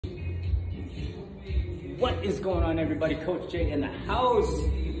What is going on, everybody? Coach Jay in the house,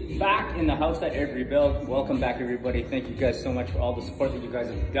 back in the house that Eric rebuilt. Welcome back, everybody. Thank you guys so much for all the support that you guys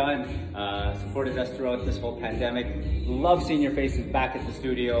have done, supported us throughout this whole pandemic. Love seeing your faces back at the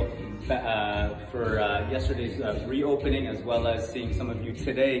studio for yesterday's reopening, as well as seeing some of you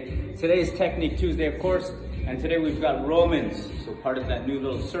today. Today is Technique Tuesday, of course, and today we've got Romans, so part of that new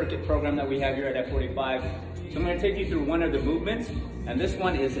little circuit program that we have here at F45. So I'm going to take you through one of the movements, and this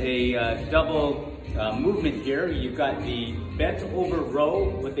one is a double movement here. You've got the bent over row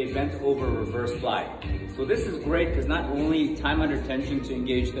with a bent over reverse fly. So this is great because not only time under tension to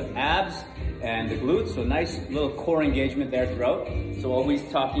engage the abs and the glutes, so nice little core engagement there throughout. So always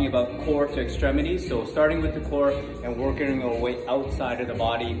talking about core to extremities. So starting with the core and working our way outside of the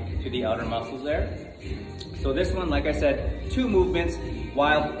body to the outer muscles there. So this one, like I said, two movements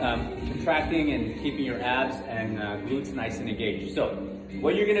while contracting and keeping your abs and glutes nice and engaged. So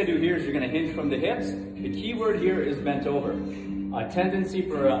what you're gonna do here is you're gonna hinge from the hips. The key word here is bent over. A tendency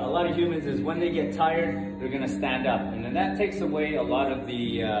for a lot of humans is when they get tired, they're gonna stand up. And then that takes away a lot of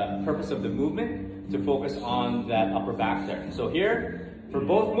the purpose of the movement to focus on that upper back there. So here, for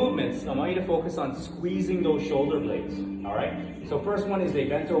both movements, I want you to focus on squeezing those shoulder blades, all right? So first one is a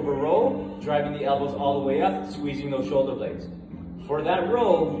bent over row, driving the elbows all the way up, squeezing those shoulder blades. For that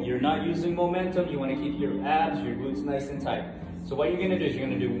row, you're not using momentum. You wanna keep your abs, your glutes nice and tight. So what you're gonna do is you're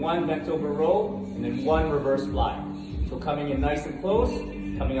gonna do one bent over row and then one reverse fly. So coming in nice and close,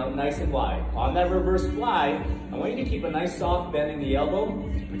 coming out nice and wide. On that reverse fly, I want you to keep a nice soft bend in the elbow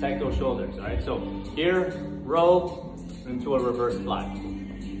to protect those shoulders, all right? So here, row into a reverse fly.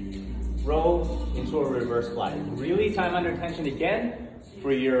 Row into a reverse fly. Really time under tension again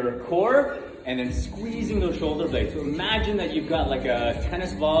for your core, and then squeezing those shoulder blades. So imagine that you've got like a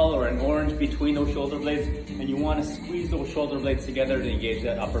tennis ball or an orange between those shoulder blades, and you want to squeeze those shoulder blades together to engage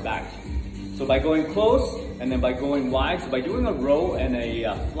that upper back. So by going close and then by going wide, so by doing a row and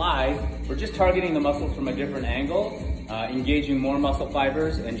a fly, we're just targeting the muscles from a different angle, engaging more muscle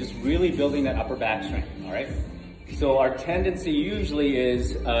fibers and just really building that upper back strength, all right? So our tendency usually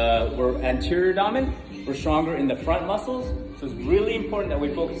is we're anterior dominant, we're stronger in the front muscles. So it's really important that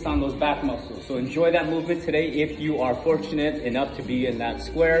we focus on those back muscles. So enjoy that movement today if you are fortunate enough to be in that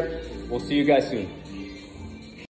square. We'll see you guys soon.